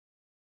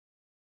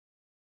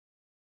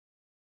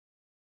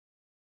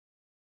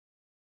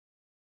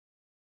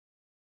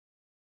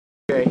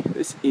Okay,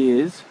 this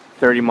is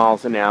 30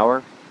 miles an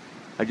hour.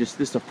 This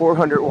is a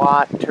 400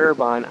 watt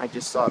turbine. I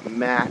just saw pinned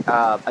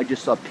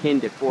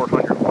at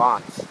 400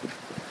 watts.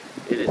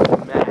 It is the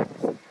max.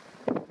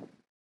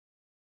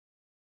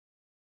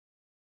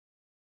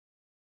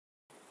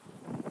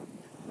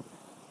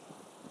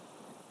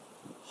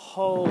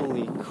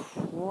 Holy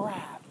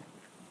crap.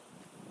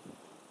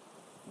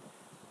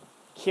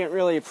 Can't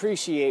really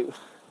appreciate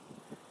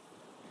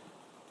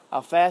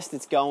how fast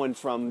it's going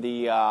from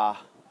the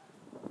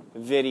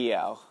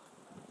video,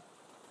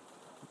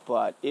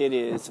 but it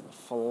is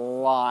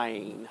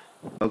flying.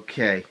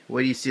 Okay,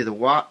 what do you see? The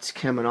watts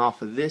coming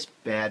off of this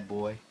bad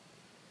boy.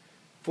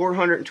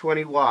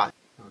 420 watts.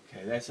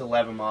 Okay, that's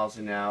 11 miles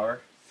an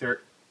hour.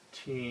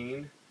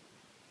 13.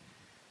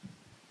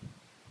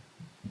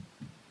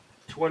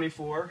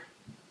 24.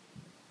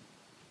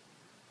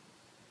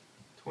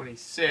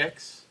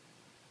 26.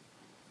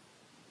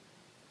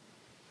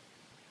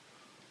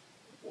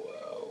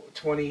 Whoa.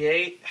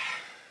 28.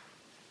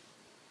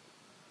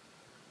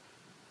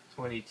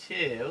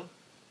 22.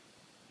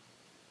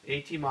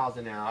 18 miles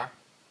an hour.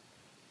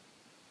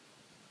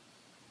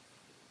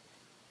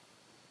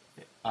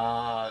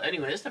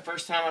 Anyway, this is the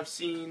first time I've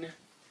seen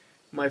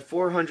my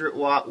 400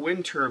 watt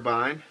wind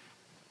turbine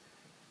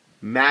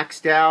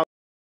maxed out.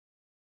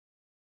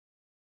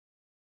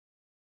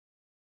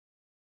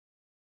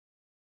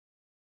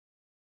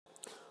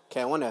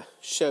 Okay, I want to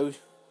show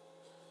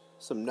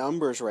some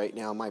numbers right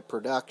now, my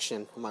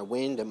production, my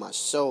wind and my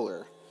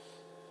solar.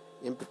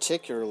 In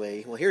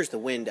particularly, well, here's the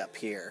wind up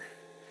here,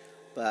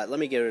 but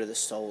let me get rid of the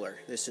solar.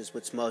 This is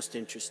what's most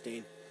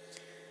interesting.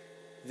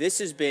 This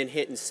has been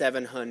hitting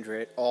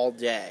 700 all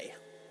day.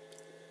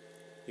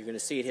 You're going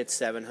to see it hit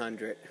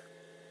 700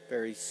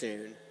 very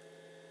soon.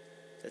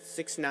 That's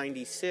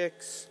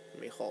 696. Let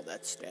me hold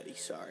that steady,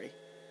 sorry.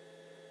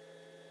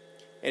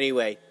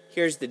 Anyway,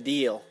 here's the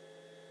deal.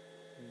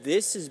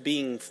 This is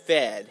being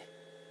fed,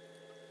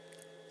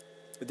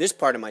 this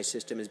part of my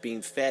system is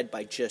being fed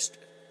by just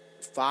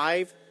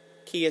 5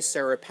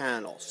 Kyocera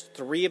panels.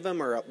 3 of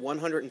them are at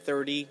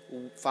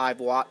 135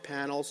 watt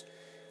panels,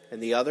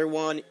 and the other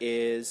one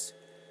is,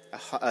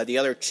 the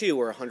other 2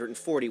 are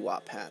 140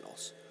 watt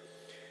panels.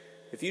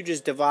 If you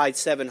just divide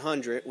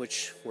 700,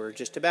 which we're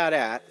just about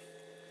at,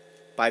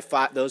 by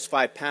those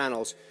 5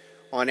 panels,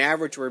 on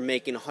average we're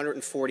making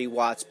 140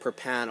 watts per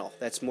panel.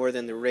 That's more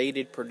than the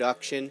rated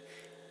production.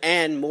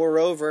 And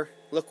moreover,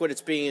 look what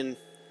it's being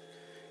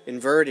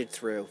inverted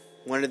through.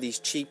 One of these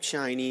cheap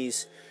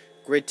Chinese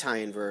grid tie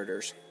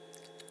inverters.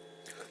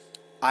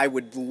 I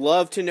would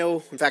love to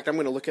know, in fact I'm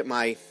going to look at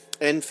my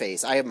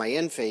N-phase. I have my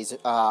N-phase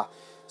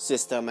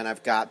system and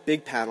I've got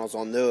big panels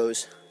on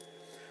those.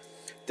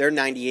 They're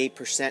 98%,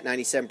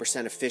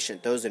 97%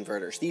 efficient, those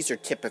inverters. These are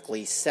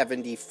typically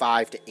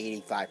 75 to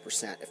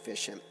 85%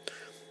 efficient.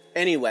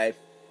 Anyway,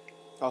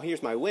 oh,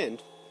 here's my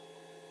wind.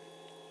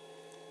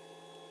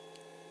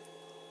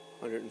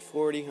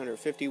 140,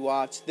 150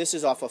 watts. This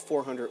is off a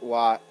 400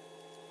 watt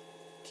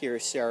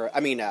Kyocera,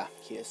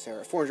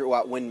 400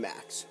 watt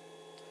Windmax.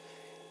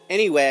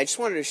 Anyway, I just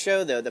wanted to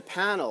show though the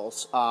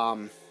panels.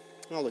 I'll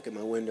look at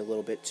my wind a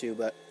little bit too,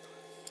 but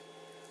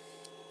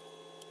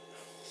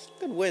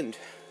good wind.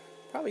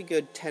 Probably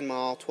good 10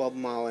 mile, 12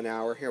 mile an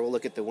hour. Here, we'll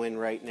look at the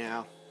wind right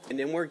now. And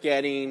then we're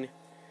getting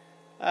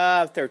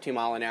 13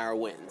 mile an hour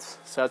winds.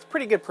 So it's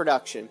pretty good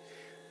production.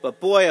 But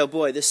boy, oh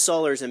boy, this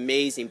solar is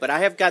amazing. But I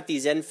have got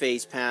these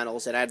N-phase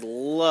panels, and I'd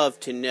love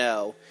to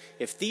know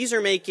if these are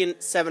making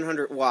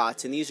 700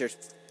 watts, and these are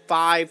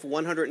 5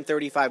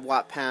 135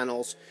 watt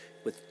panels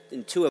with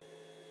 2 of them.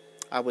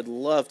 I would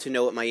love to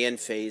know what my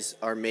N-phase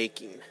are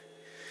making,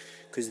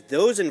 because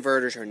those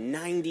inverters are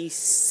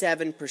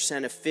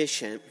 97%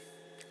 efficient,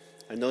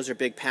 and those are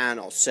big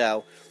panels.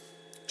 So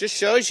just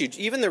shows you,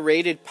 even the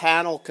rated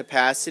panel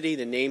capacity,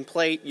 the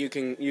nameplate, you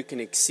can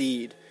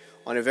exceed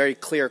on a very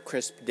clear,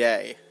 crisp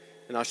day.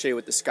 And I'll show you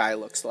what the sky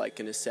looks like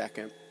in a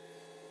second.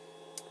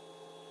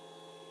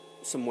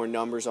 Some more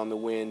numbers on the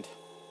wind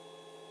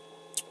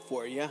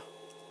for you.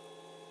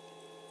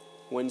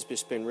 Wind's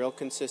just been real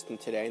consistent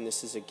today, and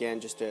this is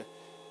again just a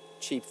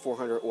cheap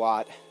 400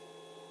 watt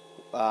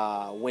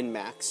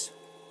Windmax.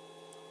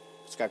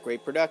 It's got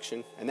great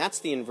production, and that's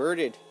the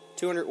inverted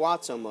 200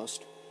 watts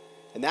almost.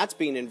 And that's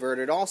being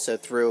inverted also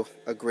through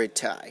a grid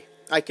tie.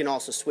 I can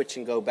also switch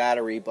and go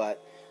battery,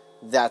 but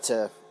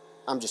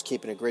I'm just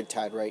keeping a grid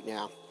tied right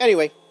now.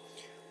 Anyway,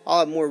 I'll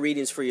have more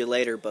readings for you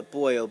later, but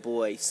boy oh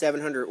boy,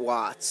 700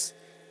 watts,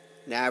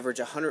 an average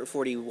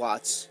 140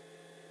 watts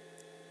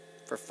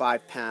for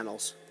 5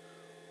 panels.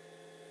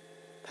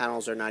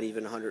 Panels are not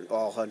even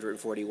all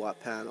 140 watt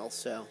panels,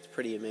 so it's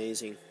pretty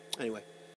amazing. Anyway.